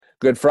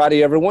Good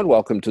Friday, everyone.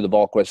 Welcome to the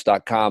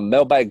VolQuest.com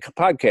Mailbag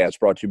Podcast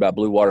brought to you by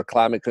Blue Water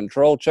Climate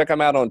Control. Check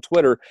them out on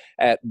Twitter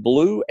at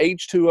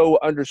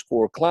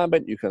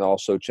BlueH2O_climate. You can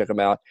also check them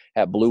out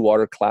at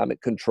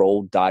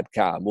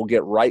BlueWaterClimateControl.com. We'll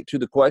get right to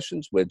the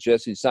questions with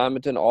Jesse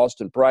Simonton,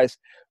 Austin Price,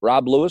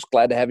 Rob Lewis.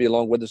 Glad to have you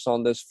along with us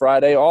on this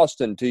Friday.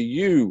 Austin, to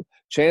you,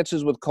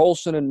 chances with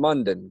Colson and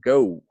Munden.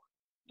 Go.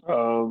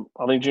 I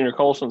think Junior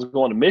Colson's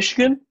going to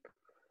Michigan,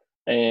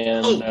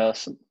 and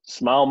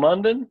Smile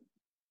Munden.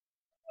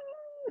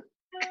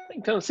 I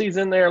think Tennessee's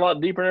in there a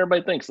lot deeper than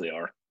everybody thinks they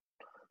are.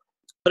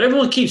 But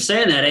everyone keeps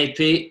saying that, AP.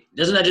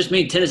 Doesn't that just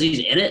mean Tennessee's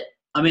in it?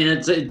 I mean,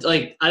 it's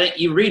like I think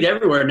you read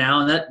everywhere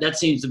now, and that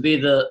seems to be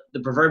the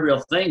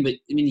proverbial thing. But,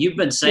 I mean, you've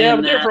been saying that. Yeah,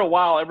 but that. there for a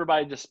while,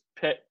 everybody just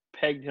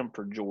pegged him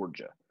for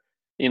Georgia.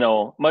 You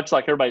know, much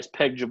like everybody's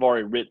pegged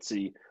Jahvaree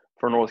Ritzie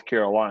for North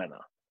Carolina.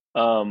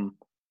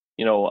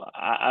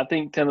 I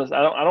think Tennessee.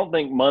 I don't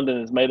think Munden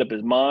has made up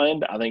his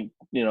mind. I think,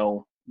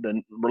 the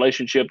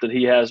relationship that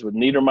he has with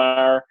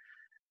Niedermeyer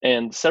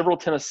and several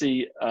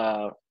Tennessee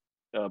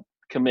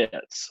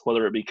commits,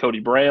 whether it be Cody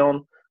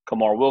Brown,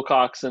 Kamar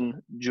Wilcoxon,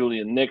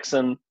 Julian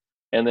Nixon,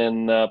 and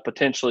then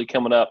potentially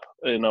coming up,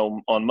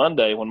 on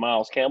Monday when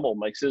Miles Campbell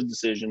makes his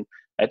decision.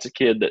 That's a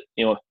kid that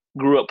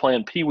grew up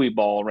playing peewee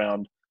ball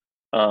around,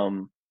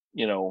 around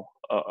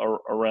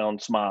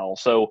Smile.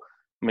 So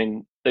I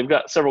mean, they've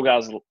got several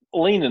guys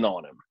leaning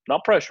on him,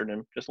 not pressuring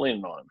him, just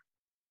leaning on him.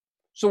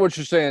 So what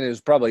you're saying is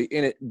probably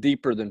in it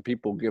deeper than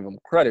people give them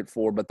credit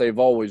for, but they've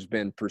always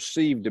been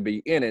perceived to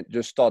be in it.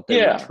 Just thought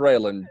they were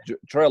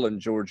trailing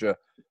Georgia.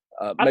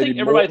 I think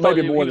everybody thought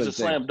he was a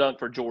slam dunk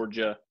for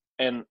Georgia,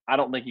 and I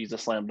don't think he's a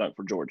slam dunk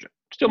for Georgia.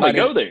 Still may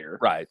go there,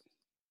 right?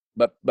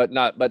 But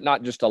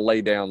not just a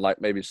lay down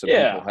like maybe some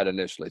people had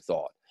initially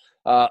thought.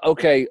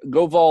 Okay,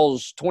 Go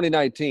Vols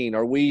 2019.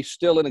 Are we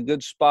still in a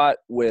good spot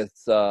with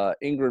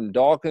Ingram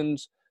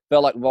Dawkins?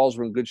 Felt like Vols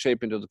were in good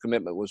shape until the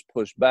commitment was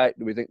pushed back.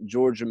 Do we think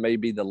Georgia may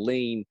be the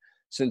lean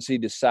since he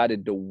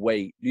decided to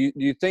wait? Do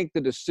you think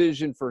the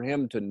decision for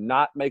him to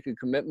not make a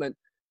commitment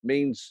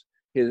means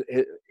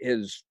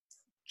his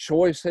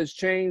choice has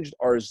changed,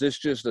 or is this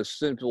just a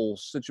simple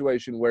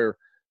situation where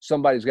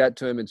somebody's got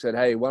to him and said,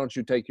 hey, why don't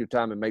you take your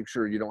time and make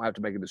sure you don't have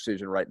to make a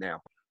decision right now?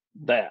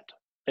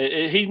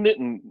 He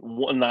didn't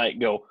one night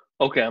go,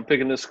 okay, I'm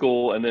picking this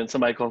school, and then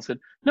somebody called and said,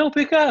 no,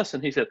 pick us.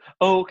 And he said,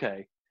 oh,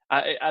 okay.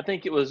 I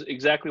think it was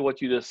exactly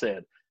what you just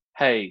said.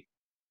 Hey,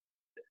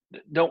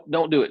 don't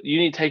do it. You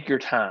need to take your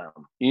time.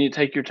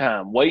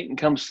 Wait and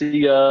come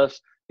see us.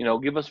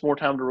 Give us more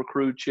time to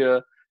recruit you.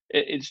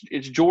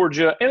 It's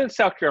Georgia, and it's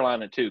South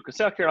Carolina too, because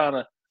South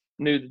Carolina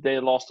knew that they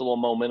had lost a little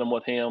momentum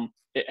with him.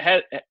 It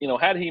had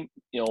he,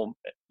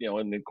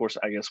 and of course,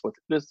 I guess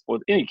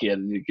with any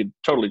kid, you could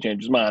totally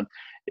change his mind.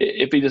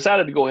 If he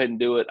decided to go ahead and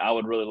do it, I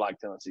would really like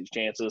Tennessee's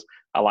chances.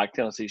 I like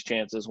Tennessee's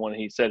chances when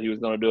he said he was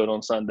going to do it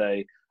on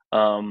Sunday.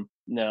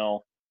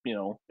 Now,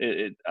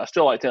 I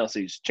still like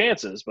Tennessee's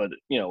chances, but,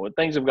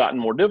 things have gotten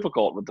more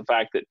difficult with the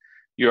fact that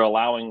you're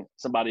allowing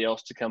somebody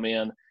else to come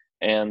in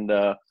and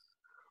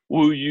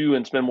woo you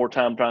and spend more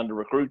time trying to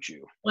recruit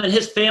you. Well, and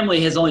his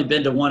family has only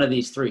been to one of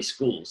these three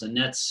schools, and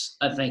that's,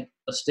 I think,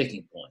 a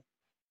sticking point.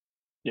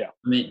 Yeah.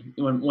 I mean,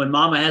 when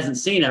Mama hasn't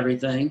seen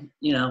everything,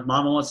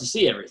 Mama wants to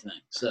see everything.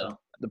 So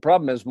the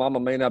problem is Mama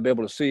may not be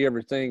able to see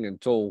everything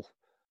until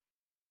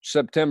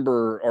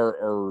September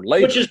or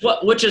later.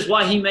 Which is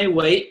why he may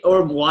wait,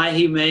 or why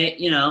he may,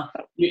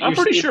 I'm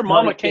pretty sure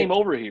Mama came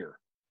over here.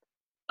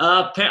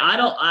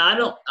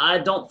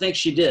 I don't think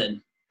she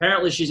did.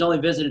 Apparently, she's only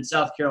visited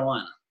South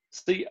Carolina.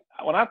 See,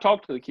 when I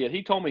talked to the kid,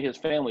 he told me his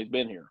family's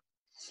been here.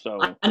 So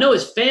I know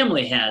his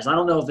family has. I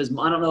don't know if the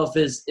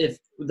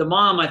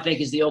mom, I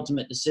think, is the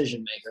ultimate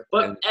decision maker.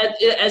 But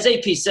as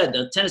AP said,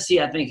 though, Tennessee,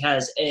 I think,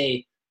 has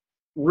a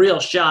real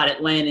shot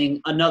at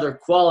landing another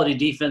quality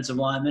defensive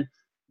lineman,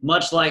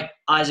 much like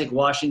Isaac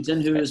Washington,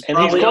 who is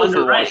probably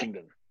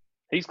underranked.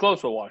 He's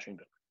close with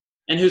Washington.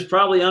 And who's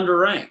probably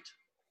underranked.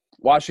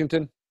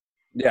 Washington?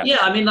 Yeah. Yeah,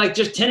 I mean, like,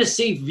 just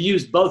Tennessee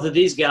views both of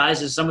these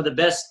guys as some of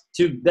the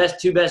two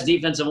best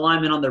defensive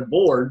linemen on their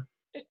board.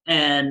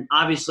 And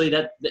obviously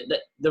that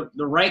the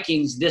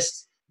rankings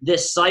this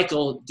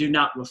cycle do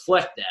not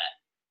reflect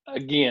that.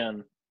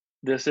 Again,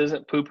 this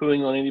isn't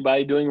poo-pooing on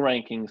anybody doing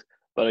rankings,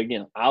 but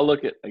again, I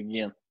look at,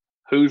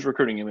 who's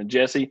recruiting him. And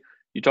Jesse,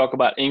 you talk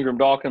about Ingram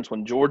Dawkins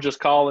when Georgia's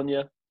calling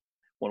you,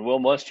 when Will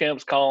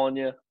Muschamp's calling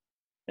you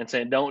and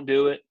saying don't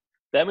do it,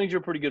 that means you're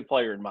a pretty good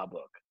player in my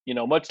book.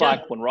 Much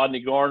like when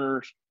Rodney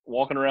Garner's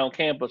walking around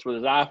campus with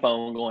his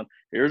iPhone going,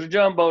 here's a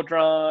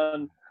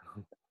Jumbotron,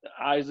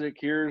 Isaac,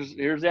 here's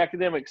the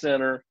academic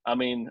center. I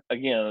mean,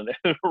 again,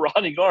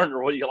 Rodney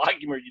Garner, whether you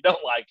like him or you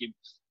don't like him,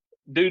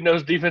 dude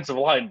knows defensive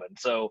linemen.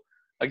 So,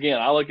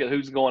 again, I look at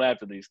who's going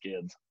after these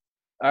kids.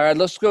 All right,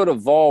 let's go to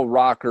Vol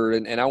Rocker,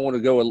 and I want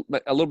to go a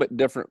little bit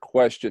different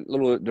question, a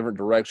little bit different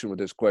direction with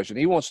this question.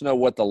 He wants to know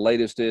what the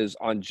latest is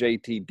on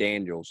JT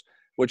Daniels,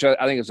 which I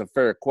think is a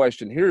fair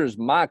question. Here's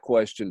my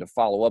question to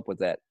follow up with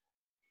that.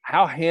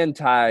 How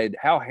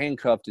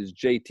handcuffed is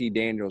JT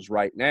Daniels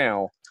right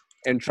now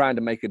and trying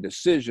to make a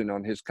decision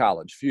on his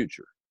college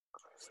future?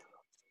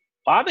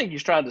 I think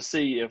he's trying to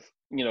see if,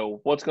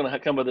 what's going to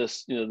come of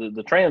this,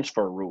 the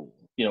transfer rule,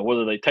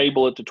 whether they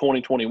table it to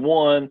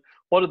 2021,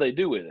 what do they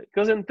do with it?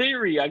 Because in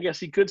theory, I guess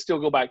he could still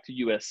go back to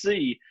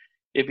USC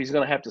if he's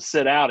going to have to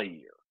sit out a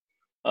year.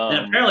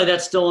 And apparently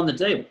that's still on the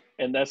table.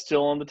 And that's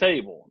still on the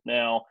table.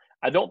 Now,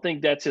 I don't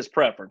think that's his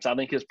preference. I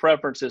think his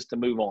preference is to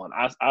move on.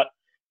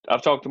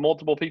 I've talked to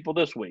multiple people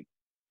this week,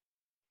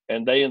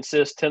 and they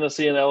insist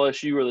Tennessee and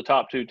LSU are the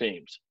top two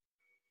teams.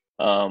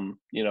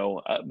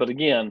 But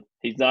again,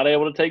 he's not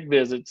able to take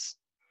visits.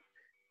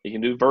 He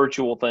can do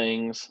virtual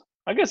things.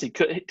 I guess he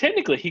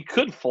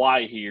could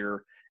fly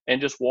here and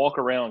just walk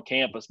around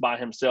campus by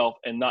himself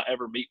and not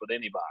ever meet with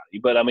anybody.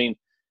 But I mean,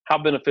 how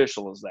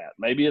beneficial is that?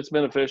 Maybe it's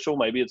beneficial,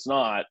 maybe it's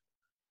not.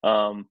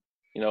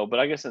 But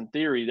I guess in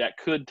theory that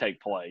could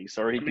take place,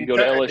 or he can go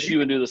to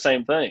LSU and do the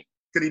same thing.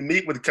 Could he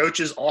meet with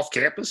coaches off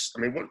campus?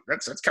 I mean,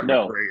 that's kind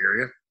of a gray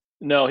area.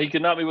 No, he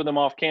could not meet with them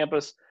off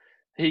campus.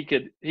 He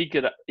could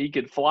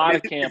fly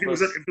to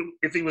campus.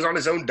 If he was on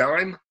his own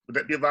dime, would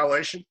that be a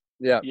violation?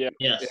 Yeah.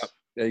 Yes.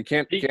 Yeah, you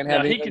can't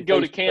have. He could go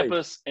to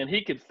campus and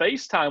he could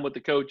FaceTime with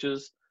the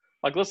coaches.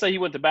 Like, let's say he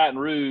went to Baton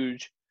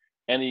Rouge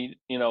and he,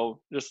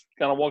 just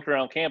kind of walked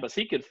around campus.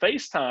 He could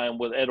FaceTime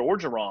with Ed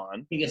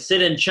Orgeron. He could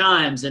sit in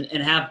Chimes and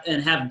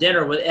have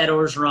dinner with Ed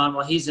Orgeron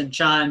while he's in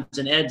Chimes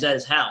and Ed's at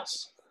his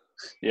house.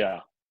 Yeah.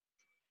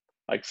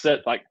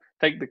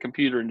 Take the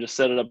computer and just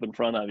set it up in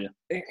front of you.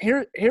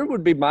 Here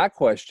would be my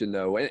question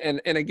though,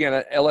 and again,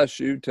 at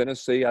LSU,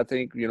 Tennessee, I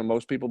think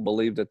most people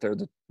believe that they're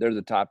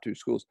the top two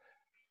schools.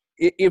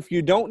 If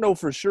you don't know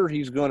for sure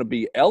he's going to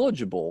be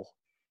eligible,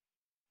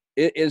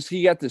 is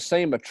he got the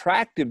same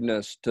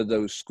attractiveness to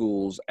those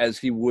schools as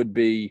he would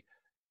be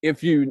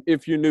if you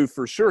knew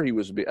for sure he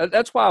was?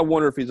 That's why I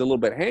wonder if he's a little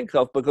bit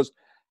handcuffed, because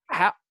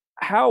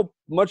how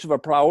much of a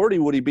priority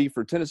would he be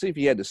for Tennessee if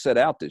he had to sit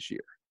out this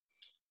year?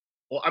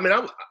 Well, I mean,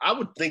 I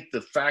would think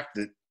the fact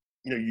that,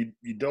 you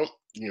don't,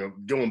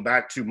 going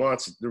back 2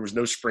 months, there was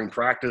no spring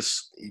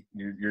practice.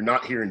 You're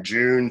not here in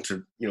June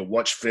to,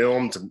 watch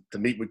film, to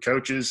meet with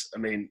coaches. I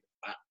mean,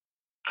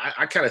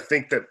 I kind of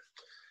think that,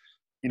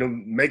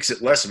 makes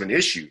it less of an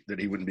issue that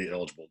he wouldn't be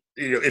eligible,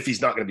 if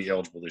he's not going to be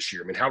eligible this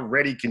year. I mean, how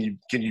ready can you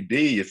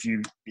be if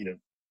you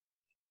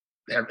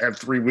have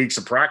 3 weeks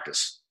of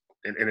practice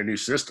in a new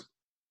system?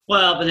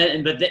 Well, but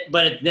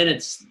then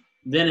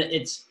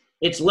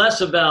it's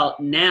less about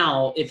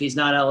now if he's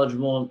not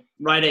eligible,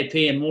 right, AP,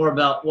 and more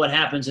about what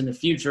happens in the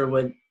future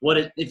with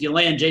if you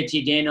land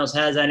JT Daniels.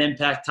 How does that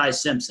impact Ty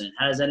Simpson?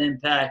 How does that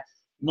impact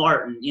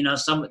Martin?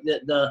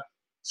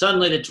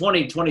 Suddenly the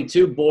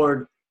 2022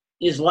 board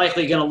is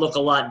likely going to look a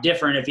lot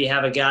different if you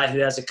have a guy who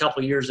has a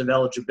couple years of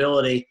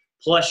eligibility,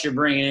 plus you're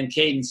bringing in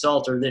Caden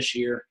Salter this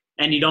year,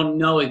 and you don't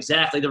know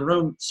exactly. The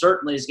room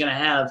certainly is going to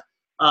have,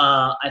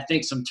 I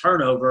think, some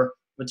turnover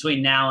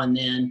between now and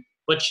then,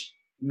 but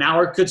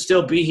Mallard could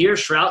still be here.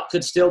 Shrout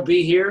could still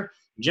be here.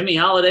 Jimmy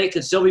Holiday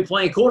could still be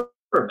playing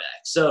quarterback.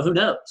 So who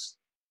knows?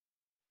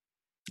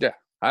 Yeah,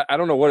 I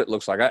don't know what it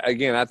looks like.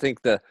 I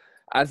think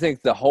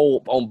the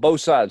whole on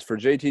both sides, for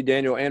JT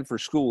Daniel and for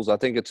schools, I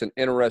think it's an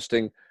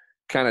interesting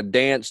kind of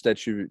dance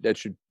that you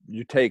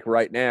take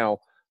right now,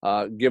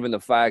 given the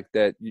fact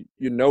that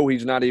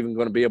he's not even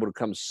going to be able to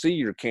come see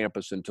your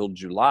campus until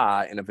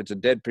July, and if it's a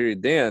dead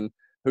period, then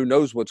who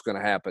knows what's going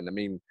to happen? I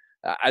mean,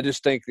 I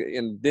just think,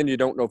 and then you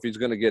don't know if he's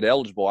going to get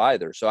eligible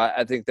either. So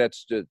I think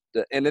that's an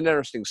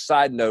interesting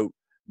side note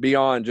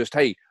beyond just,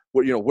 hey,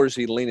 where's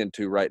he leaning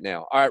to right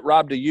now? All right,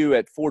 Rob, to you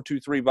at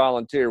 423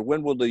 Volunteer,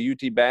 when will the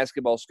UT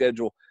basketball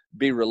schedule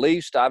be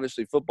released?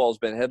 Obviously, football's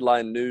been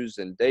headline news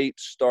and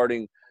dates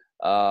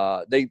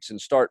and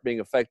start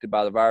being affected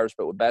by the virus,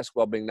 but with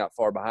basketball being not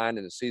far behind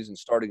and the season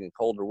starting in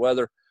colder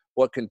weather,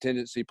 what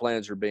contingency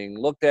plans are being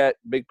looked at?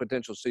 Big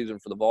potential season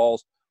for the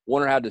Vols.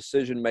 Wonder how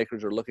decision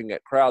makers are looking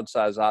at crowd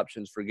size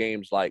options for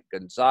games like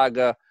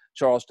Gonzaga,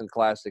 Charleston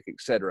Classic,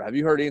 etc. Have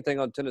you heard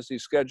anything on Tennessee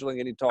scheduling?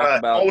 Any talk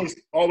about?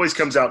 Always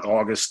comes out in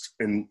August,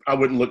 and I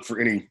wouldn't look for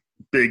any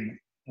big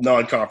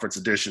non-conference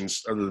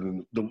additions other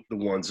than the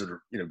ones that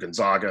are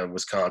Gonzaga,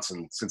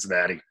 Wisconsin,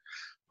 Cincinnati.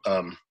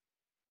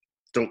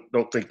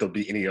 Don't think there'll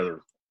be any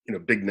other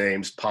big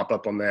names pop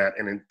up on that.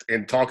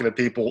 And talking to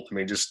people, I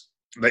mean, just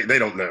they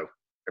don't know.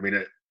 I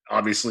mean,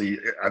 obviously,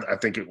 I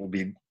think it will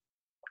be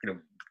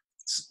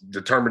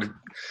determined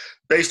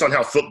based on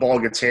how football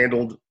gets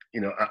handled.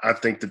 I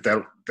think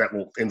that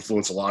will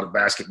influence a lot of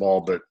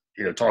basketball, but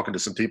talking to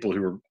some people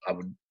who I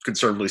would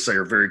conservatively say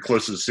are very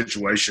close to the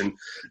situation,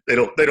 they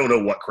don't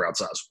know what crowd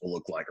size will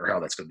look like or how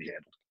that's going to be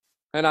handled.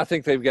 And I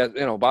think they've got,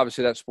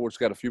 obviously that sport's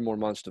got a few more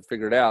months to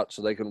figure it out,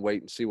 so they can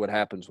wait and see what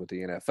happens with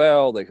the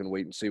NFL. They can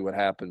wait and see what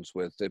happens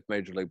with if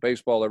Major League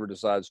Baseball ever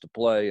decides to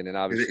play, and then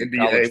obviously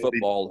college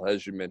football,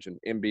 as you mentioned,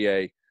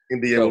 NBA.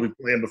 NBA will be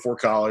playing before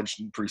college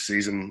and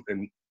preseason,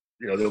 and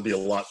there'll be a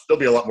lot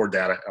more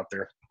data out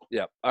there.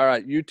 Yeah. All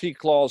right. UT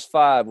Clause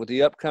 5, with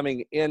the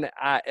upcoming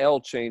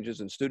NIL changes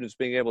and students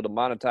being able to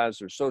monetize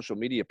their social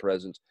media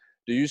presence,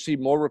 do you see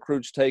more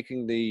recruits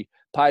taking the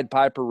Pied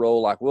Piper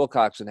role like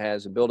Wilcoxon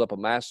has and build up a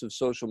massive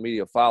social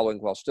media following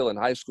while still in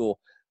high school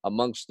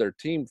amongst their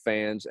team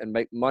fans and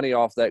make money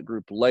off that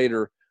group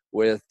later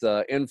with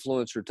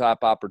influencer type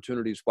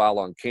opportunities while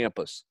on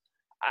campus.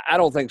 I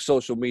don't think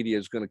social media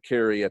is going to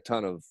carry a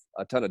ton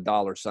of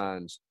dollar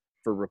signs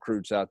for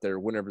recruits out there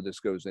whenever this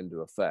goes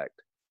into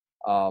effect.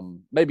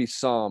 Maybe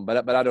some,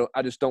 but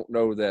I just don't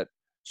know that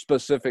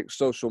specific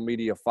social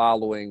media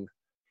following.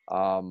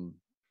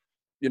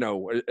 You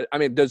know, I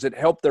mean, does it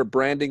help their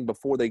branding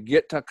before they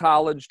get to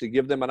college to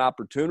give them an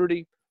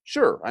opportunity?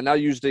 Sure. And I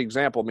used the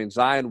example. I mean,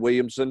 Zion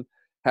Williamson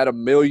had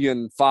 1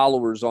 million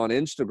followers on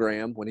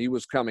Instagram when he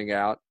was coming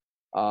out.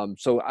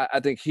 So I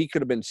think he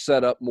could have been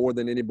set up more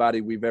than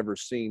anybody we've ever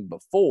seen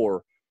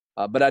before.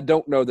 But I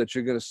don't know that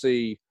you're going to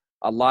see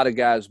a lot of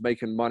guys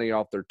making money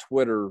off their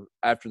Twitter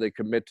after they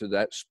commit to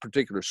that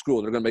particular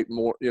school. They're going to make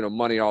more,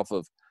 money off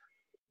of,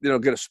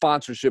 get a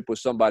sponsorship with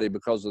somebody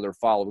because of their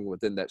following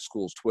within that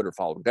school's Twitter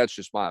following. That's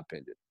just my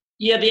opinion.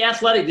 Yeah, The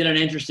Athletic did an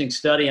interesting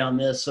study on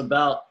this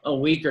about a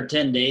week or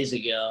 10 days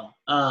ago.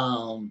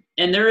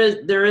 And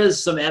there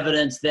is some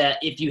evidence that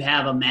if you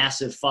have a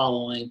massive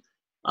following,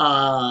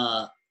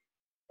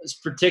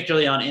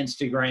 particularly on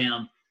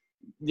Instagram,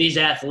 these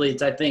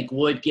athletes, I think,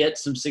 would get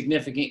some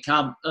significant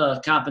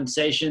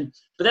compensation,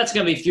 but that's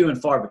going to be few and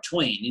far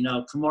between.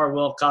 Kamar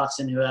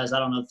Wilcoxon, who has,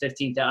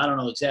 15,000, I don't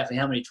know exactly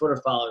how many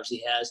Twitter followers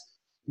he has.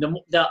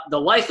 The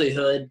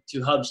likelihood,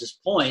 to Hubbs'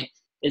 point,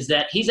 is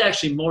that he's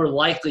actually more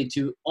likely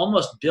to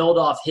almost build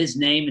off his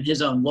name in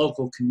his own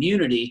local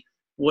community,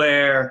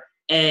 where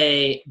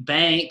a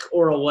bank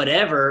or a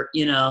whatever,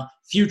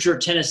 future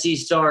Tennessee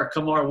star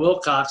Kamar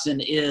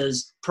Wilcoxon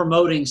is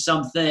promoting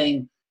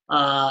something,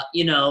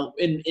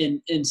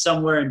 in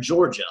somewhere in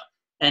Georgia.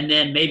 And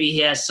then maybe he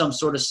has some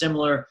sort of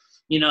similar,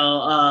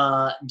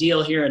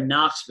 deal here in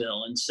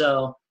Knoxville. And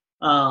so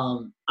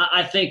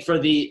I think for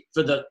the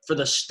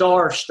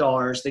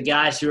stars, the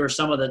guys who are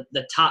some of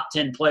the top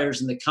 10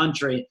 players in the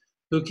country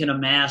who can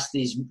amass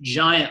these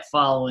giant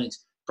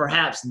followings,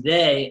 perhaps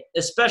they,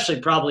 especially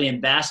probably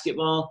in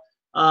basketball,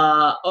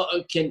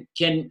 can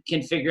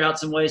figure out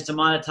some ways to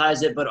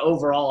monetize it. But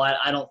overall,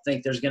 I don't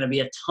think there's going to be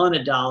a ton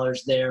of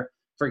dollars there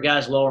for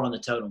guys lower on the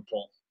totem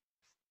pole.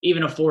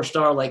 Even a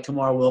 4-star like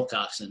Kamar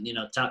Wilcoxon,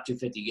 top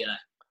 250 guy.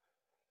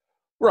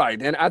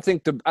 Right, and I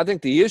think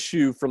the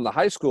issue from the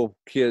high school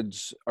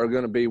kids are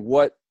going to be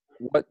what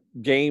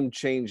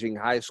game-changing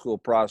high school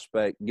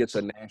prospect gets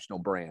a national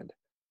brand,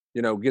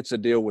 gets a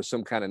deal with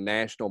some kind of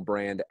national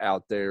brand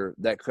out there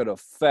that could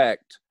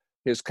affect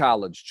his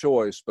college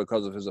choice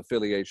because of his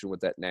affiliation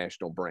with that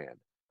national brand.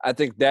 I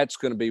think that's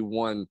going to be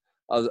one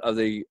of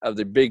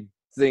the big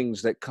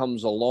things that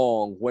comes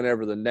along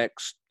whenever the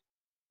next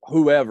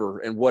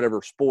whoever in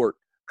whatever sport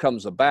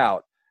comes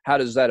about. How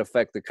does that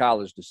affect the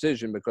college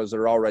decision? Because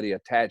they're already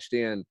attached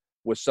in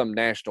with some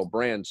national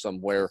brand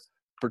somewhere,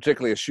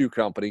 particularly a shoe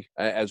company,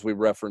 as we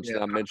referenced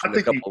and I mentioned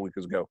a couple of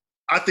weeks ago.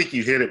 I think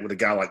you hit it with a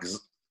guy like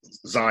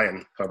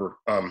Zion, Hubbard.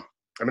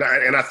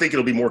 I think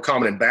it'll be more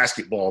common in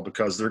basketball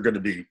because they're going to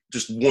be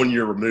just 1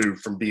 year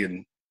removed from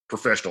being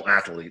professional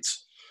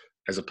athletes,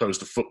 as opposed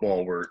to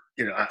football, where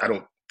I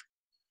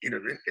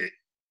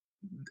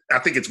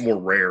think it's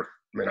more rare.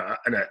 I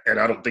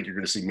don't think you're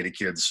going to see many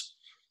kids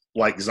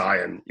like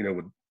Zion,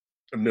 with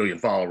 1 million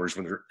followers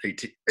when they're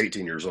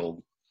 18 years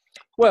old.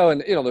 Well,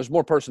 and there's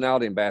more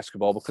personality in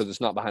basketball because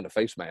it's not behind a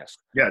face mask.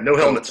 Yeah, no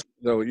helmets.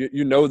 So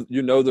you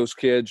know those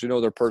kids,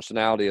 their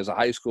personality as a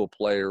high school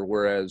player,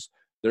 whereas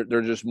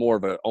they're just more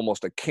of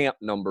almost a camp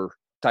number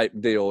type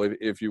deal,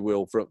 if you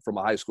will, from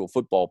a high school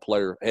football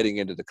player heading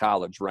into the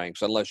college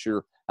ranks, unless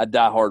you're a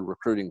diehard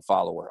recruiting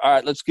follower. All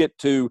right, let's get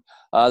to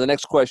the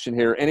next question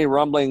here. Any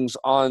rumblings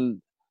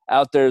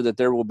out there that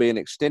there will be an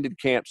extended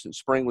camp since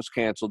spring was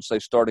canceled, say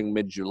starting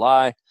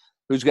mid-July?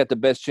 Who's got the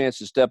best chance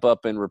to step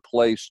up and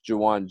replace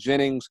Juwan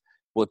Jennings?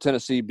 Will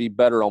Tennessee be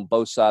better on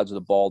both sides of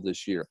the ball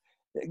this year?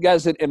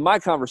 Guys, in my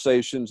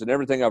conversations and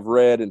everything I've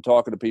read and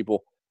talking to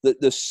people, the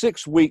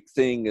 6-week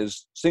thing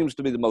seems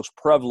to be the most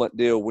prevalent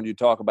deal when you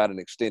talk about an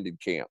extended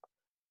camp.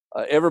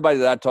 Everybody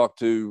that I talk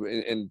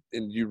to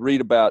and you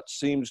read about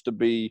seems to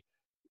be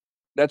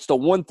 – that's the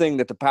one thing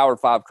that the Power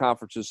 5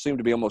 conferences seem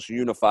to be almost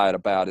unified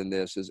about in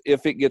this, is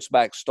if it gets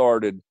back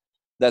started,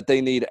 that they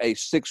need a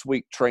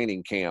 6-week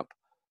training camp.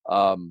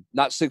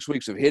 Not 6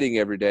 weeks of hitting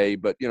every day,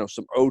 but,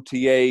 some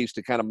OTAs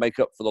to kind of make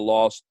up for the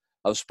loss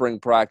of spring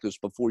practice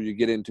before you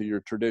get into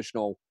your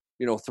traditional,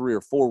 3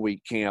 or 4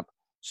 week camp.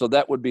 So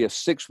that would be a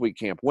 6-week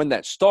camp. When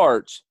that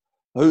starts,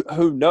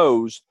 who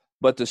knows,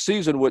 but the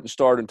season wouldn't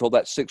start until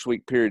that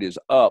 6-week period is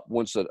up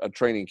once a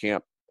training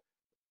camp,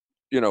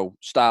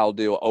 style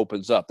deal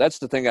opens up. That's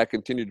the thing I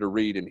continue to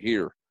read and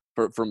hear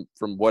from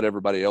what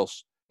everybody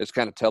else is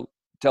kind of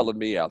telling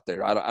me out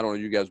there. I don't know,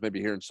 you guys may be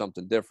hearing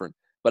something different,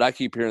 but I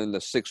keep hearing the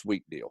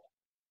 6-week deal.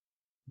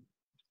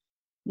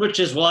 Which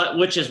is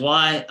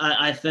why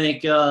I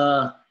think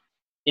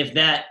if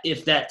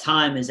that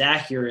time is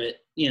accurate,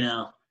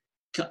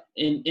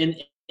 in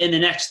the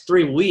next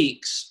 3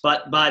 weeks,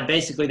 but by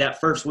basically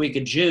that first week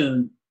of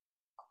June,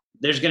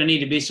 there's going to need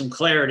to be some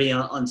clarity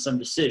on some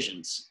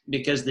decisions,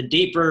 because the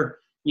deeper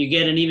you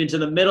get, and even to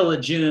the middle of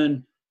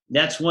June,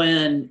 that's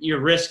when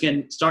you're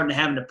risking starting to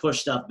having to push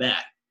stuff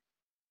back.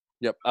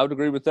 Yep, I would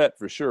agree with that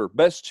for sure.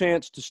 Best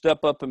chance to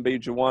step up and be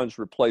Juwan's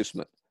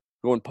replacement.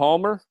 Going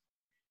Palmer,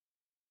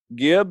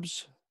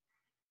 Gibbs.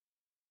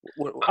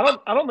 I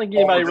don't think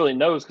anybody really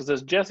knows, because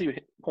as Jesse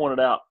pointed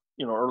out,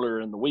 earlier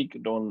in the week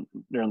during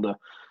the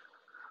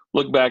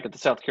look back at the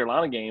South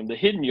Carolina game, the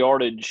hidden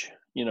yardage,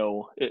 I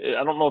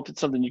don't know if it's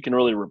something you can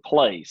really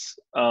replace.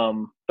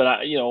 But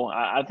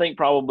I think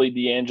probably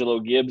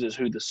D'Angelo Gibbs is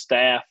who the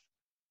staff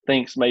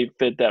thinks may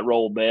fit that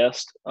role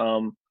best.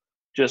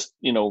 Just,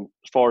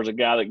 as far as a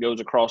guy that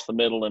goes across the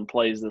middle and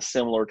plays the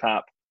similar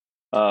type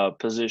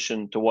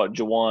position to what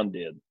Juwan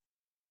did.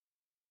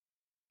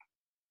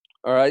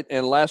 All right,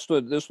 and last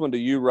one, this one to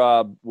you,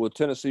 Rob. Will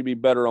Tennessee be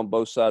better on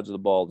both sides of the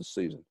ball this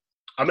season?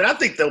 I mean, I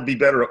think they'll be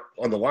better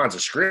on the lines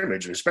of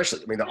scrimmage, especially,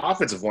 the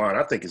offensive line,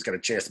 I think, has got a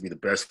chance to be the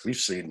best we've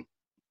seen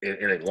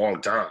in a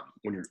long time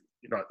when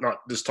you're not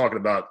just talking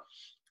about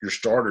your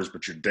starters,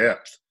 but your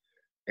depth.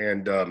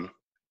 And,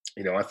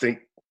 I think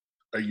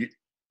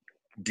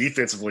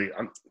defensively,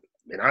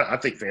 I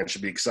think fans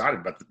should be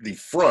excited about the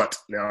front.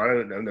 Now, I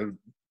don't know,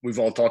 we've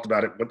all talked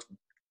about it.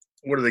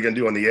 What are they going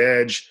to do on the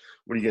edge?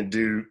 What are you going to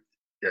do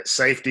at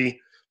safety?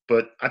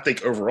 But I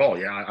think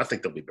overall, I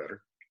think they'll be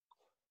better.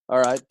 All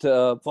right,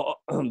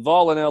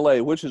 Vol in LA,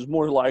 which is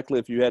more likely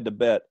if you had to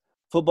bet?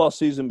 Football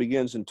season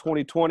begins in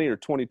 2020 or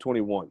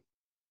 2021?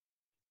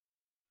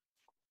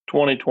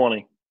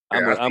 2020.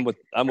 I'm with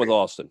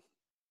Austin.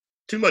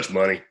 Too much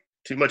money,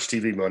 too much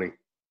TV money.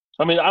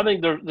 I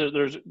think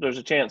there's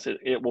a chance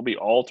it will be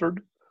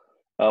altered,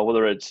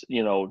 whether it's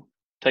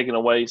taking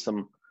away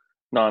some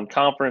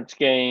non-conference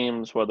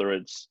games, whether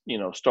it's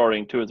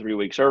starting 2 or 3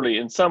 weeks early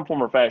in some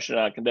form or fashion.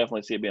 I can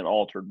definitely see it being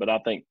altered, but I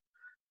think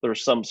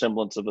there's some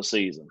semblance of a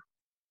season.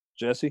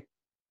 Jesse?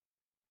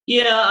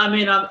 Yeah,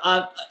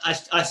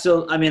 I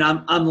still,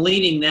 I'm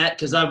leaning that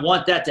because I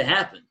want that to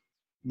happen,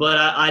 but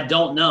I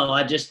don't know.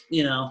 I just,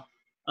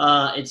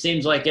 it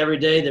seems like every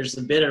day there's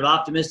a bit of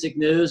optimistic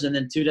news, and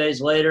then 2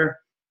 days later,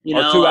 2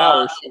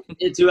 hours.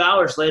 2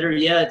 hours later,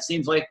 it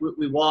seems like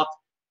we walk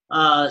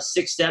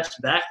 6 steps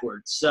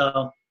backwards.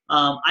 So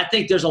I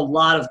think there's a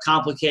lot of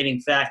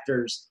complicating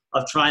factors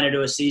of trying to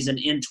do a season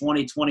in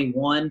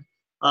 2021.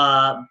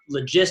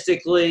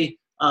 Logistically,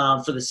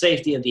 for the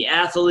safety of the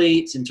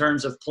athletes, in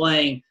terms of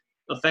playing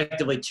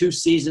effectively 2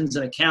 seasons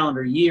in a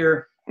calendar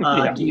year.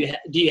 Do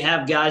you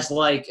have guys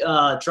like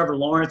Trevor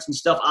Lawrence and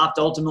stuff opt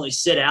to ultimately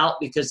sit out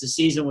because the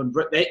season would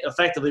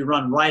effectively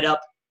run right up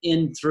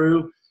in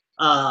through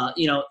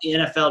the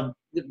NFL,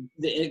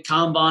 the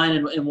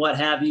combine and what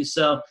have you.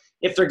 So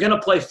if they're going to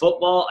play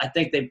football, I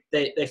think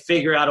they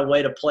figure out a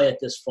way to play it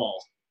this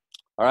fall.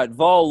 All right,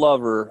 Vol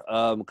Lover,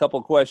 a couple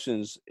of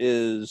questions.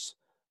 Is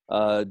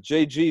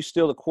JG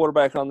still the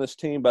quarterback on this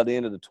team by the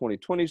end of the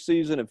 2020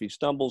 season? If he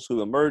stumbles,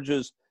 who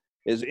emerges?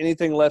 Is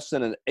anything less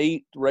than an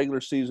 8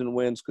 regular season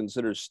wins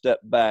considered a step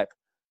back?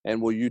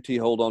 And will UT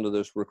hold on to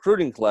this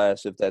recruiting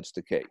class if that's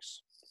the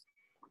case?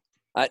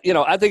 I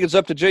think it's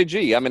up to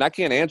JG. I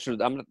can't answer.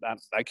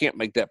 I can't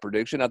make that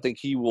prediction. I think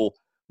he will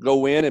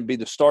go in and be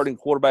the starting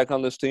quarterback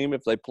on this team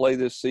if they play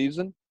this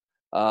season.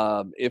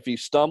 If he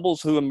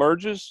stumbles, who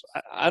emerges?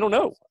 I don't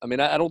know.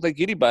 I don't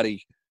think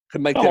anybody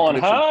can make that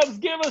prediction. Come on, Hubs,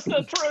 give us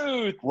the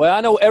truth. Well,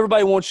 I know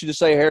everybody wants you to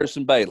say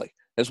Harrison Bailey.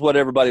 That's what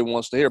everybody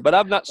wants to hear. But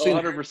I've not seen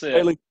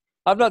 100%.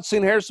 I've not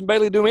seen Harrison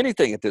Bailey do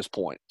anything at this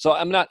point. So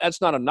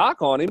that's not a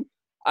knock on him.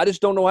 I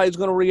just don't know how he's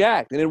going to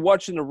react. And in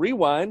watching the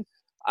rewind,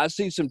 I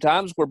see some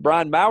times where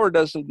Brian Maurer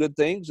does some good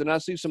things, and I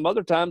see some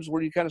other times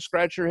where you kind of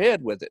scratch your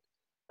head with it.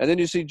 And then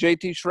you see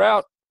JT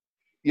Shrout,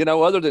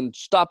 other than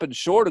stopping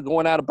short of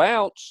going out of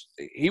bounds,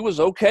 he was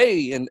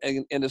okay in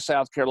the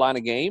South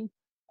Carolina game.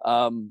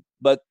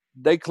 But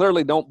they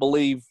clearly don't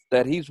believe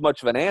that he's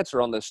much of an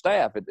answer on the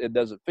staff. It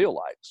doesn't feel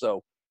like.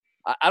 So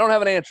I don't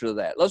have an answer to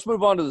that. Let's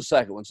move on to the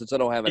second one since I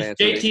don't have an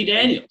answer. JT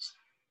Daniels.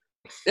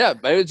 Yeah,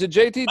 maybe it's a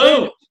JT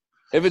Daniels.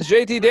 If it's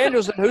JT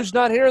Daniels, then who's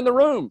not here in the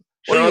room?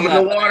 Throw him in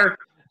the water.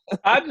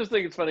 I just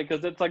think it's funny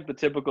because it's like the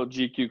typical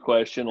GQ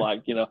question,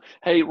 like,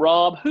 hey,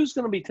 Rob, who's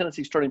going to be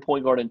Tennessee's starting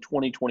point guard in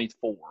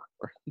 2024?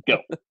 Go.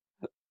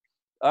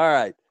 All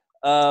right.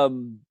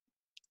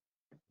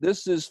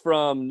 This is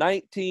from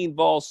 19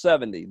 Vol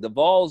 70. The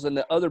Vols and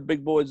the other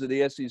big boys of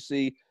the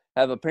SEC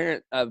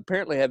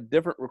apparently have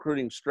different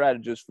recruiting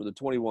strategies for the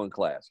 21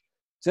 class.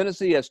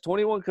 Tennessee has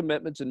 21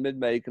 commitments in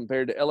mid-May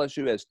compared to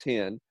LSU has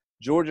 10.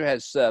 Georgia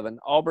has 7.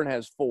 Auburn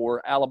has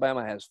 4.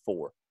 Alabama has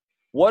 4.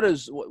 What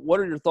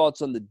are your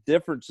thoughts on the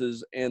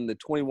differences in the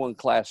 21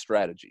 class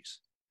strategies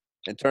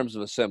in terms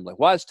of assembly?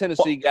 Why has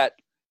Tennessee got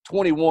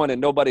 21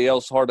 and nobody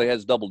else hardly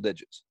has double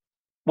digits?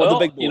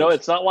 Well,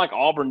 it's not like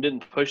Auburn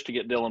didn't push to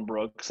get Dylan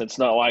Brooks. It's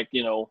not like,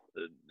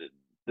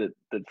 that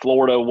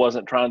Florida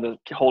wasn't trying to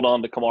hold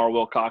on to Kamar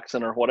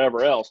Wilcoxon or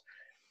whatever else.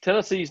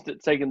 Tennessee's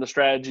taking the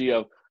strategy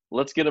of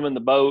let's get them in the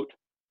boat.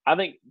 I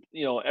think,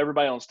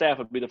 everybody on staff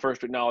would be the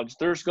first to acknowledge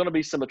there's going to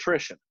be some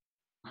attrition,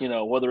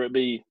 whether it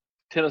be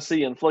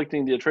Tennessee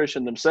inflicting the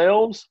attrition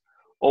themselves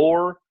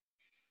or,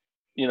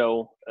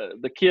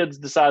 the kids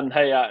deciding,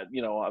 hey, I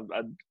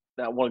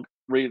want to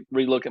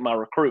relook at my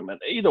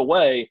recruitment. Either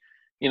way,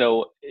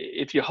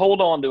 if you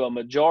hold on to a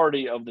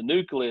majority of the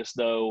nucleus,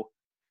 though,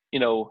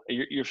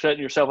 you're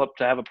setting yourself up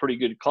to have a pretty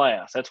good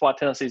class. That's why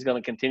Tennessee is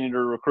going to continue to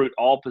recruit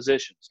all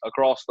positions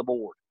across the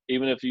board,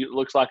 even if it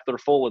looks like they're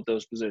full at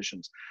those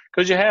positions,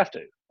 because you have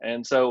to.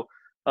 And so,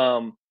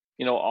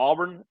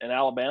 Auburn and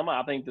Alabama,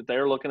 I think that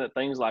they're looking at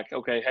things like,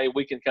 okay, hey,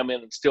 we can come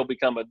in and still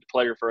become a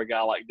player for a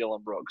guy like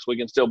Dylan Brooks. We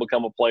can still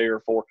become a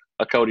player for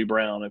a Cody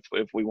Brown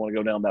if we want to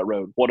go down that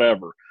road,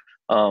 whatever.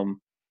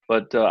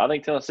 But I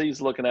think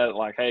Tennessee's looking at it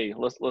like, hey,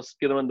 let's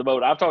get them in the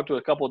boat. I've talked to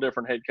a couple of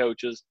different head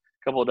coaches,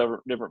 a couple of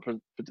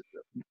different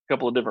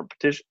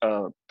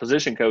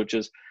position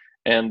coaches,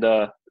 and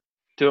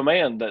to a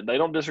man, that they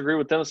don't disagree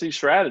with Tennessee's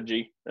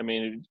strategy. I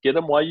mean, get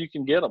them while you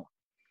can get them.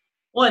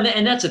 Well,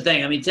 and that's the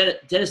thing. I mean,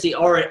 Tennessee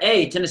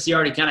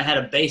already kind of had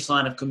a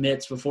baseline of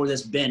commits before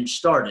this binge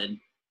started.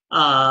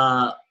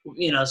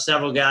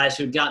 Several guys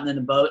who'd gotten in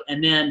the boat,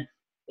 and then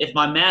if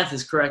my math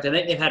is correct, I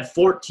think they've had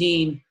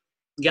 14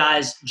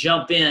 guys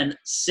jump in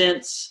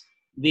since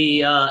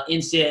the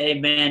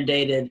NCAA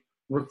mandated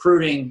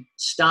recruiting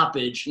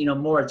stoppage,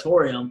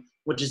 moratorium,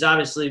 which is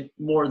obviously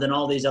more than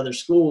all these other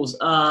schools.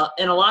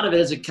 And a lot of it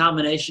is a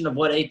combination of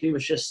what AP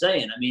was just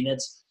saying. I mean,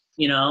 it's,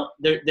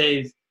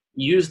 they've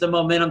used the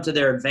momentum to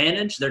their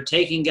advantage. They're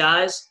taking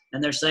guys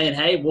and they're saying,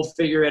 hey, we'll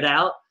figure it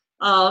out.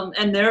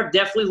 And they're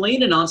definitely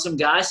leaning on some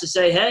guys to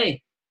say,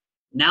 hey,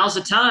 now's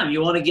the time.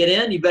 You want to get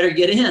in, you better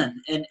get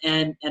in.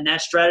 And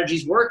that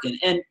strategy's working.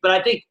 But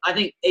I think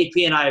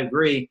AP and I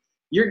agree.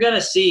 You're going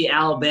to see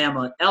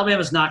Alabama.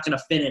 Alabama's not going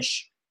to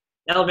finish.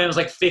 Alabama's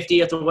like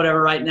 50th or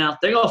whatever right now.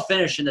 They're going to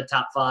finish in the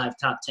top 5,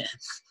 top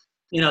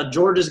 10.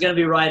 Georgia's going to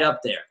be right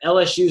up there.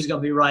 LSU's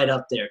going to be right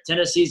up there.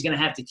 Tennessee's going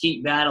to have to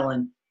keep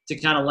battling to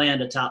kind of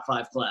land a top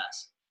 5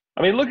 class.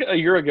 I mean, look at a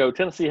year ago,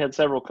 Tennessee had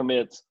several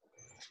commits.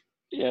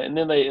 Yeah, and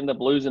then they ended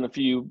up losing a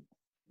few.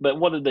 But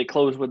what did they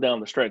close with down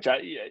the stretch?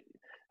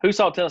 Who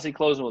saw Tennessee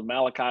closing with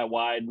Malachi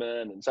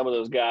Wideman and some of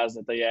those guys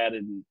that they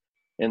added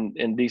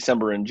in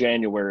December and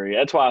January?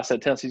 That's why I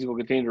said Tennessee's going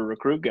to continue to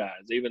recruit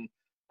guys, even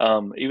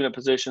at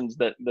positions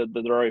that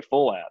they're already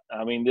full at.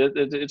 I mean,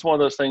 it's one of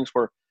those things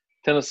where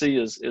Tennessee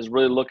is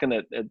really looking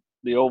at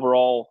the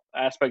overall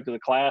aspect of the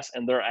class,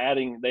 and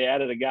they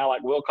added a guy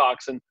like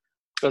Wilcoxon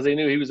because they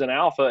knew he was an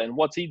alpha, and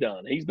what's he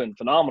done? He's been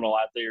phenomenal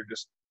out there,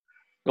 just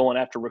going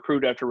after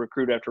recruit after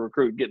recruit after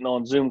recruit, getting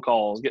on Zoom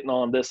calls, getting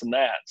on this and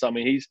that. So, I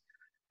mean,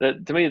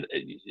 to me,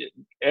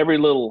 every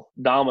little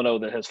domino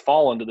that has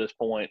fallen to this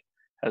point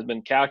has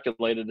been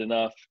calculated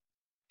enough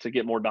to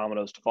get more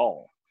dominoes to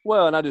fall.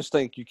 Well, and I just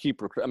think you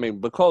keep – I mean,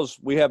 because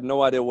we have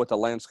no idea what the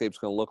landscape's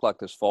going to look like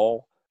this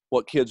fall,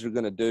 what kids are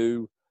going to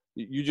do,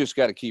 you just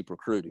got to keep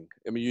recruiting.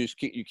 I mean,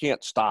 you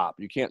can't stop.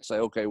 You can't say,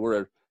 okay,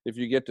 if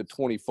you get to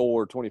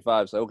 24,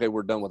 25, say, okay,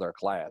 we're done with our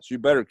class. You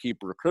better keep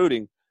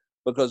recruiting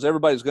because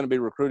everybody's going to be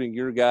recruiting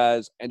your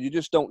guys, and you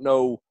just don't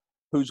know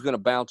who's going to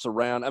bounce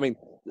around. I mean,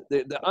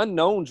 the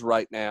unknowns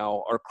right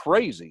now are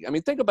crazy. I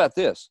mean, think about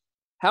this.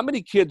 How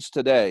many kids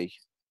today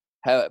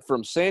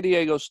from San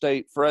Diego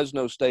State,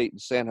 Fresno State,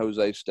 and San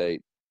Jose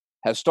State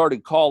have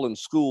started calling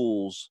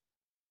schools,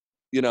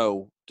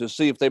 to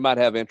see if they might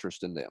have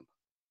interest in them?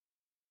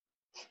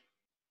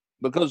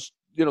 Because,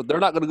 they're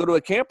not going to go to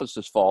a campus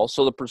this fall.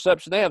 So the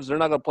perception they have is they're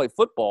not going to play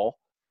football.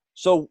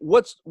 So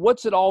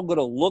what's it all going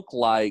to look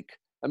like?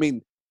 I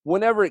mean,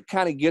 whenever it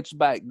kind of gets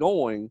back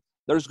going,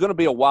 there's going to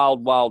be a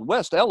wild, wild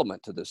west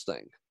element to this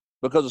thing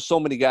because of so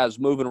many guys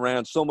moving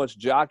around, so much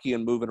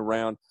jockeying moving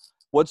around.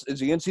 Is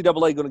the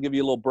NCAA going to give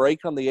you a little break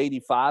on the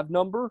 85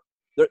 number?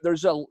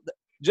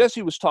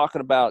 Jesse was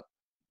talking about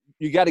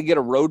you got to get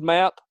a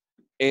roadmap.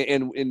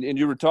 And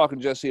you were talking,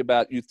 Jesse,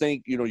 about you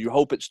think, you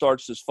hope it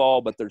starts this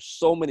fall, but there's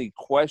so many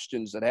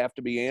questions that have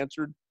to be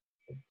answered.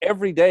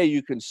 Every day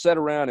you can sit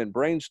around and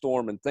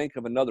brainstorm and think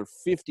of another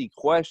 50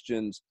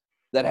 questions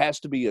that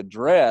has to be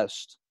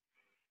addressed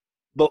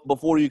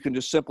before you can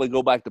just simply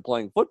go back to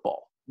playing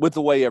football with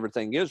the way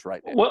everything is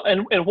right now. Well,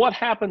 and what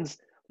happens,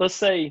 let's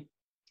say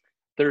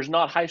there's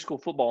not high school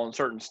football in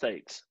certain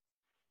states,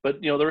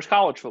 but, there's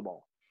college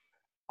football.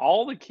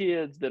 All the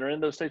kids that are in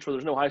those states where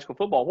there's no high school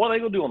football, what are they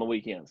going to do on the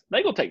weekends?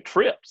 They go take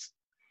trips.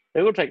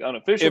 They will take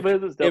unofficial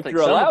visits. They'll take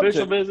some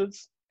official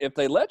visits. If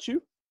they let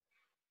you.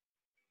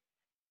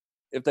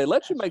 If they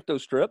let you make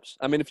those trips.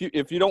 I mean,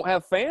 if you don't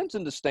have fans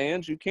in the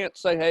stands, you can't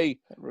say, hey,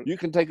 you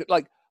can take it.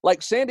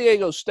 Like San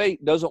Diego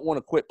State doesn't want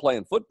to quit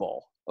playing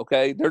football,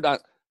 okay? They're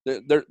not –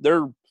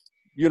 their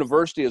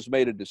university has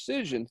made a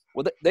decision.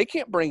 Well, they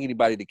can't bring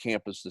anybody to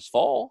campus this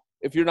fall.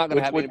 If you're not going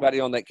to have anybody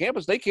on that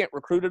campus, they can't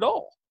recruit at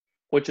all.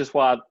 Which is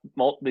why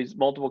these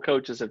multiple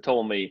coaches have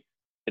told me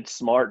it's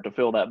smart to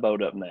fill that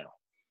boat up now.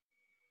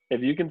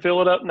 If you can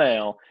fill it up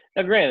now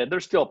granted,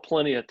 there's still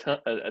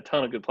a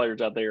ton of good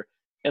players out there,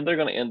 and they're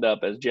going to end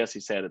up, as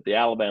Jesse said, at the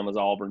Alabamas,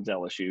 Auburns,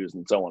 LSUs,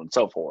 and so on and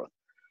so forth.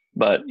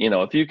 But,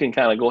 if you can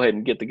kind of go ahead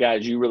and get the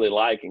guys you really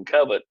like and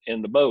covet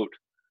in the boat,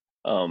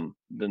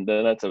 then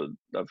that's a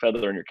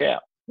feather in your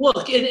cap.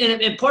 Well,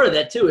 and part of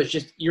that, too, is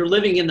just you're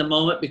living in the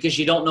moment because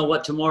you don't know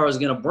what tomorrow is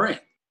going to bring.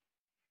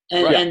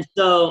 And, right.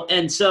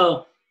 and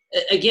so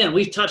again,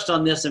 we've touched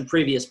on this in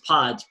previous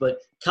pods, but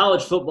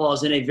college football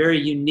is in a very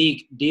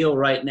unique deal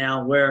right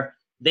now where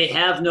they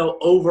have no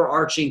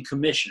overarching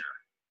commissioner.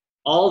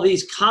 All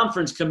these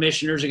conference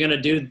commissioners are going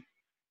to do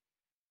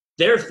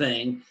their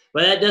thing,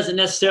 but that doesn't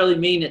necessarily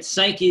mean that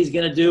Sankey is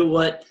going to do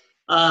what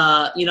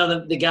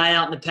the guy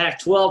out in the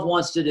Pac-12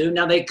 wants to do.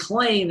 Now, they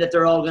claim that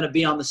they're all going to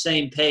be on the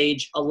same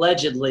page,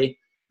 allegedly,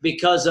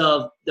 because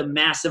of the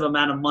massive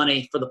amount of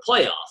money for the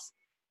playoff.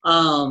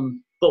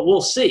 But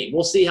we'll see.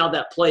 We'll see how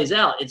that plays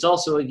out. It's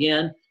also,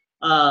 again,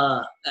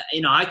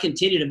 I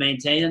continue to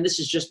maintain, and this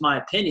is just my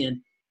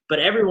opinion, but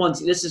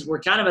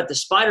we're kind of at the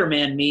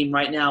Spider-Man meme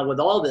right now with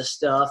all this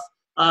stuff,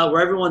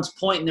 where everyone's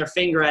pointing their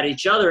finger at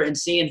each other and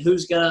seeing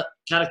who's going to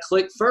kind of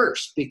click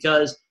first.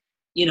 Because,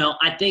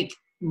 I think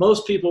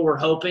most people were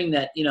hoping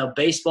that,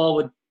 baseball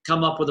would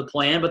come up with a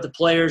plan, but the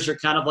players are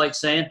kind of like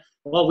saying,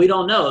 well, we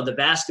don't know. The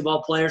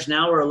basketball players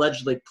now are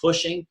allegedly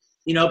pushing,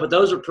 but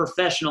those are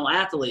professional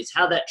athletes.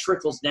 How that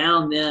trickles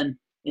down then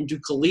into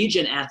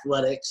collegiate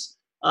athletics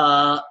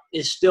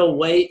is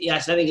still I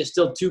think it's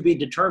still to be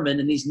determined.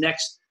 And these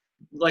next,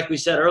 like we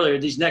said earlier,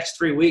 these next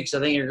 3 weeks, I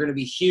think are going to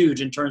be huge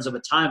in terms of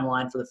a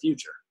timeline for the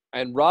future.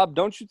 And Rob,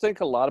 don't you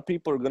think a lot of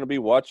people are going to be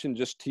watching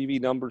just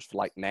TV numbers for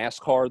like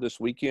NASCAR this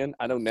weekend?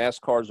 I know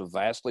NASCAR is a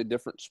vastly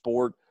different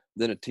sport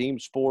than a team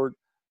sport,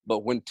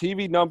 but when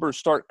TV numbers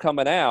start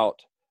coming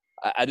out,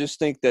 I just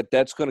think that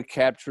that's going to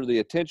capture the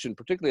attention,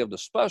 particularly of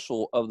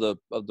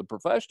the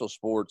professional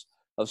sports,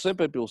 of some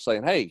people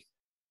saying, hey,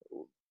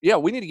 yeah,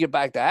 we need to get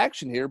back to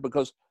action here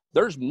because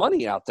there's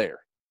money out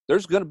there.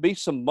 There's going to be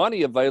some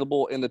money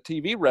available in the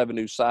TV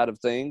revenue side of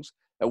things,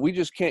 and we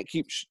just can't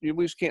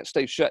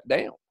stay shut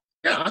down.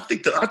 Yeah, I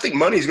think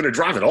money is going to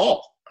drive it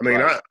all. I mean,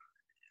 right.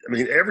 I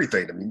mean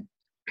everything.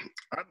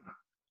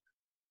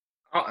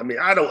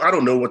 I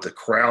don't know what the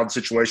crowd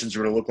situations are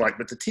going to look like,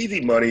 but the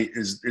TV money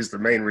is the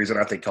main reason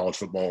I think college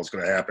football is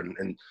going to happen,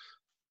 and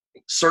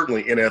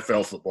certainly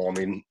NFL football. I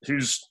mean,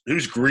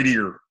 who's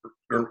greedier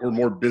or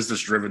more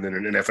business driven than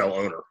an NFL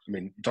owner? I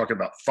mean, you're talking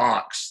about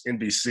Fox,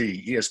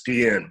 NBC,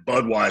 ESPN,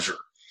 Budweiser,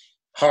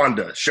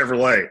 Honda,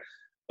 Chevrolet.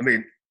 I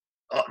mean,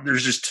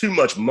 there's just too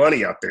much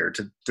money out there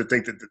to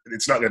think that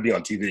it's not going to be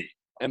on TV.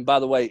 And by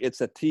the way, it's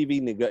a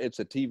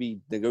TV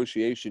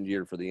negotiation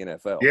year for the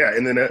NFL. Yeah,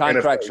 and then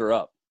contracts are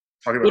up.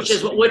 Which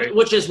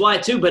is why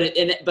too,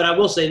 but I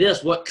will say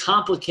this: what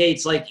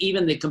complicates like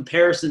even the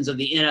comparisons of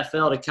the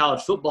NFL to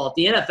college football?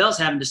 The NFL's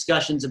having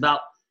discussions about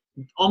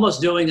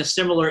almost doing a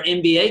similar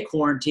NBA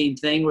quarantine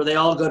thing, where they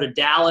all go to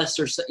Dallas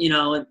or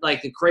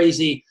like the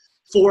crazy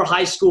 4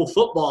 high school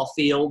football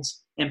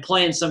fields and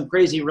playing some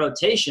crazy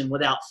rotation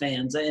without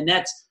fans. And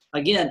that's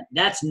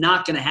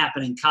not going to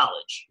happen in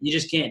college. You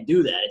just can't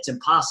do that; it's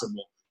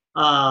impossible.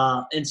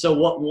 And so,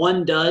 what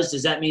one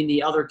does that mean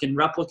the other can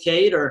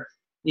replicate or?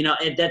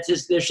 It's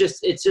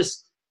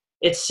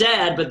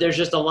sad, but there's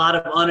just a lot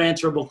of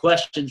unanswerable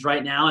questions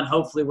right now. And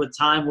hopefully with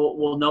time,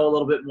 we'll know a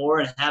little bit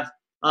more and have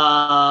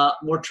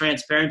more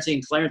transparency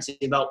and clarity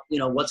about,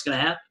 what's going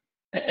to happen.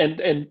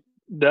 And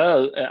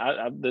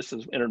this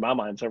has entered my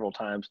mind several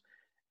times.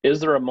 Is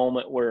there a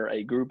moment where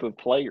a group of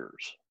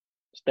players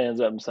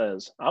stands up and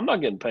says, I'm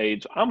not getting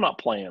paid, so I'm not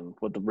playing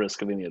with the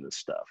risk of any of this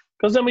stuff?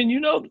 Because,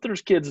 that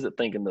there's kids that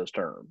think in those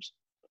terms.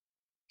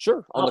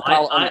 Sure.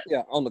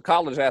 On the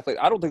college athlete,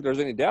 I don't think there's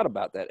any doubt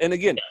about that. And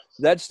again,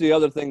 that's the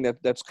other thing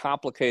that's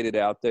complicated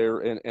out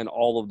there in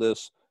all of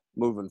this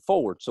moving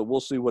forward. So we'll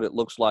see what it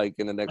looks like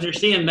in the next. You're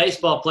seeing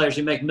baseball players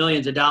who make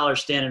millions of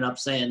dollars standing up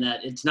saying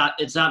that. It's not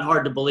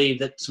hard to believe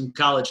that some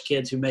college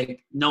kids who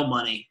make no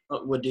money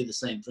would do the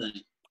same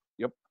thing.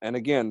 Yep. And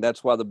again,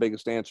 that's why the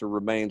biggest answer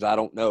remains, I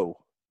don't know,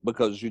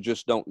 because you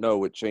just don't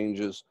know. It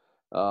changes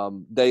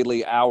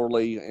daily,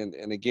 hourly,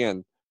 and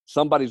again,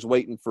 somebody's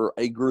waiting for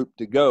a group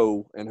to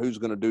go, and who's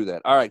going to do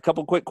that? All right, a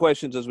couple quick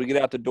questions as we get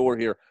out the door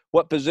here.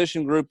 What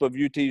position group of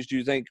UTs do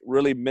you think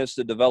really missed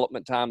the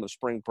development time of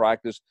spring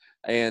practice,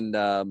 and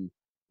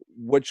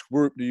which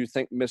group do you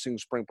think missing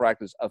spring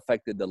practice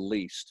affected the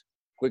least?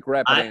 Quick,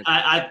 rapid answer.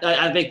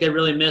 I think they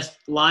really missed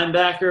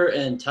linebacker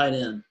and tight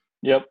end.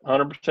 Yep,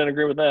 100%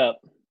 agree with that.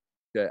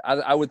 Okay,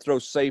 I would throw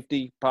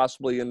safety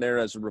possibly in there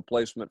as a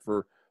replacement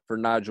for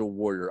Nigel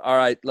Warrior. All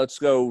right, let's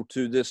go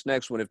to this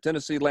next one. If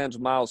Tennessee lands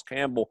Miles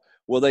Campbell,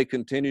 will they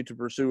continue to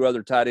pursue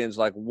other tight ends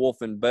like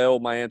Wolf and Bell?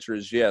 My answer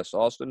is yes.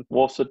 Austin?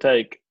 Wolf's a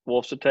take.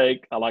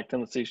 I like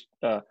Tennessee's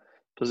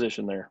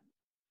position there.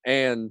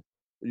 And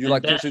you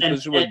like Tennessee's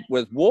position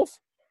with Wolf?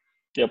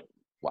 Yep.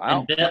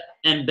 Wow.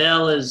 And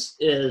Bell is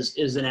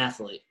an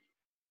athlete.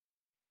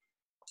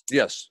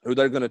 Yes, who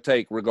they're going to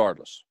take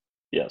regardless.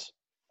 Yes.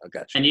 I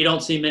got you. And you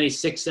don't see many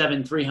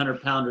 6'7",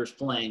 300-pounders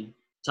playing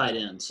tight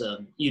end, so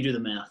you do the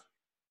math.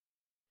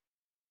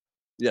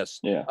 Yes.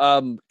 Yeah.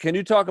 Can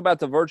you talk about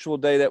the virtual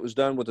day that was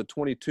done with the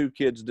 22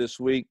 kids this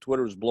week?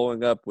 Twitter was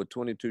blowing up with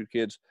 22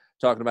 kids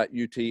talking about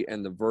UT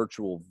and the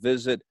virtual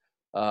visit.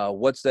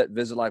 What's that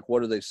visit like?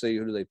 What do they see?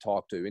 Who do they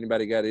talk to?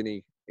 Anybody got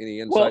any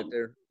insight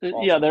there?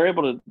 Awesome. Yeah, they're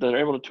able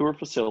to tour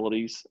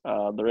facilities.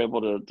 They're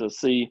able to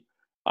see,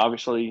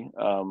 obviously,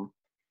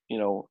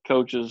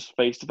 coaches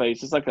face to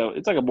face. It's like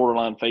a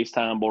borderline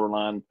FaceTime,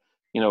 borderline,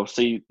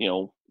 see,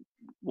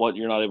 what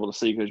you're not able to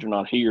see because you're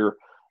not here.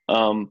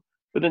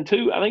 But then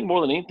two, I think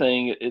more than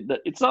anything,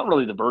 it's not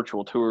really the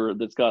virtual tour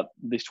that's got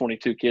these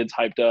 22 kids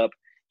hyped up.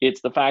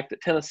 It's the fact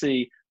that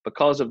Tennessee,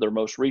 because of their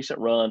most recent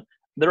run,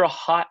 they're a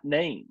hot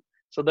name.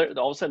 So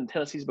all of a sudden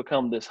Tennessee's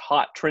become this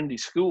hot, trendy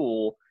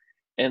school.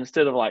 And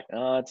instead of like,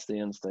 it's the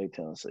in-state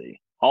Tennessee,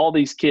 all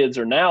these kids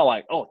are now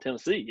like, oh,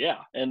 Tennessee, yeah.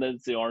 And then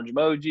it's the orange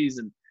emojis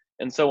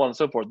and so on and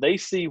so forth. They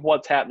see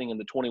what's happening in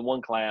the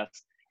 21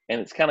 class,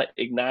 and it's kind of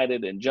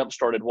ignited and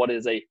jump-started what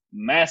is a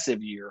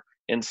massive year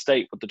in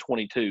state with the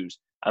 22s.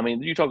 I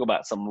mean, you talk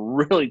about some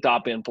really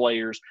top-end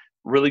players,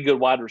 really good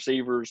wide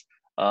receivers,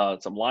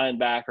 some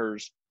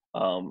linebackers,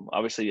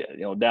 obviously,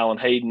 Dallin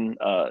Hayden,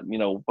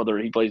 whether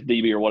he plays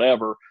DB or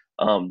whatever,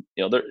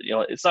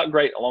 it's not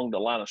great along the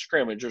line of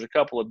scrimmage. There's a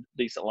couple of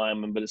decent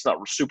linemen, but it's not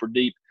super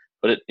deep.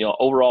 But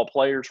overall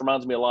players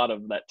reminds me a lot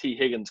of that T.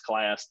 Higgins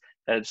class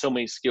that had so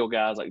many skill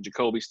guys like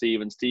Jacoby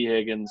Stevens, T.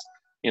 Higgins,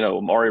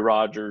 Amari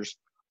Rogers,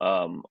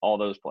 all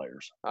those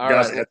players. All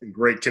guys right. Had some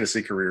great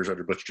Tennessee careers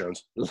under Butch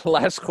Jones.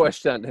 Last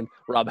question, and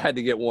Rob had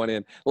to get one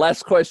in.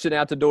 Last question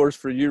out the doors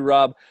for you,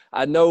 Rob.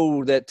 I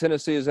know that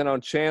Tennessee is in on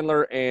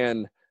Chandler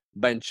and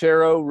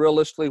Banchero.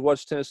 Realistically,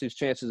 what's Tennessee's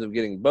chances of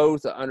getting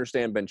both? I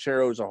understand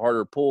Banchero is a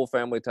harder pull,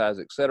 family ties,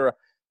 etc.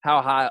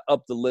 How high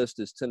up the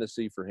list is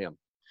Tennessee for him?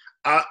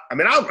 I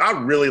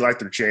really like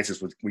their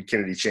chances with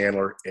Kennedy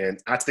Chandler, and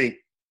I think,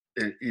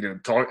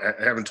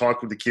 having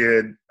talked with the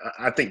kid,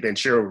 I think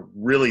Banchero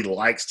really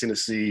likes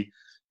Tennessee.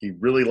 He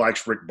really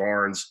likes Rick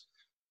Barnes,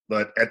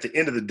 but at the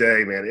end of the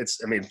day, man,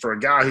 for a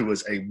guy who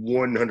was a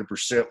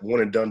 100%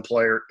 one and done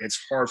player, it's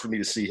hard for me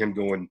to see him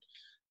going,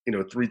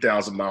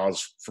 3,000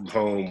 miles from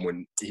home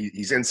when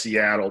he's in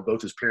Seattle.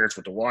 Both his parents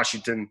went to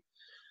Washington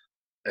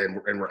and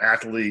were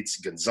athletes.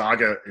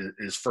 Gonzaga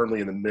is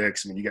firmly in the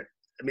mix.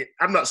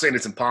 I'm not saying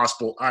it's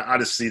impossible. I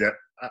just see that.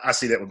 I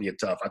see that would be a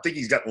tough. I think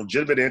he's got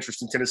legitimate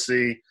interest in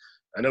Tennessee.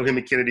 I know him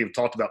and Kennedy have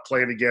talked about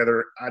playing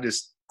together.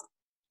 It's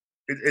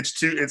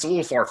a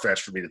little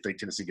far-fetched for me to think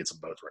Tennessee gets them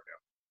both right now.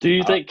 Do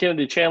you think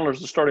Kennedy Chandler is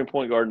the starting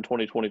point guard in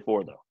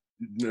 2024, though?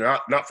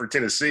 Not for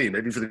Tennessee,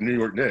 maybe for the New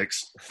York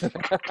Knicks.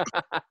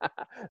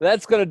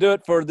 That's going to do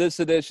it for this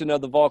edition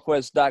of the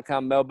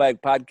VolQuest.com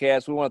Mailbag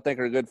Podcast. We want to thank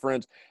our good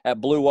friends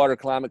at Blue Water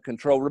Climate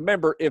Control.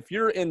 Remember, if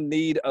you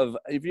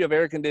have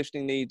air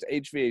conditioning needs,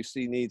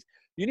 HVAC needs,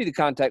 you need to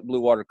contact Blue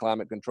Water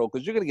Climate Control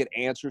because you're going to get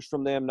answers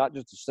from them, not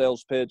just a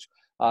sales pitch.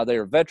 They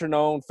are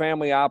veteran-owned,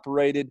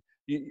 family-operated.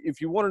 If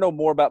you want to know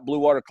more about Blue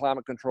Water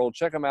Climate Control,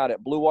 check them out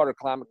at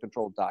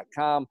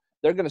bluewaterclimatecontrol.com.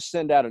 They're going to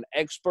send out an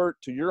expert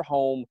to your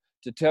home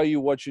to tell you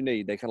what you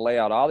need. They can lay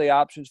out all the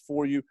options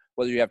for you,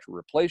 whether you have to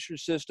replace your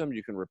system,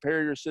 you can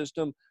repair your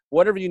system,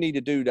 whatever you need to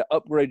do to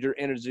upgrade your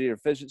energy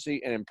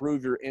efficiency and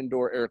improve your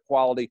indoor air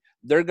quality.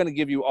 They're going to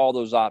give you all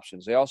those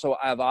options. They also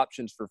have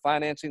options for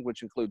financing,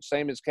 which includes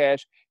same as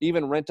cash,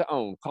 even rent to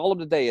own. Call them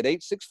today at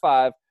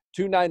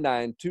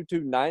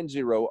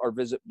 865-299-2290 or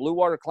visit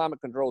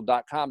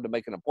bluewaterclimatecontrol.com to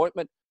make an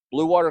appointment.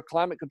 Blue Water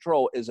Climate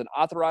Control is an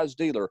authorized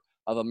dealer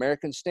of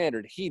American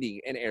Standard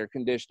Heating and Air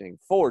Conditioning.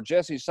 For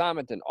Jesse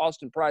Simonton,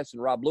 Austin Price,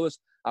 and Rob Lewis,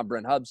 I'm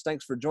Brent Hubbs.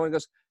 Thanks for joining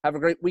us. Have a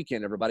great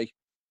weekend, everybody.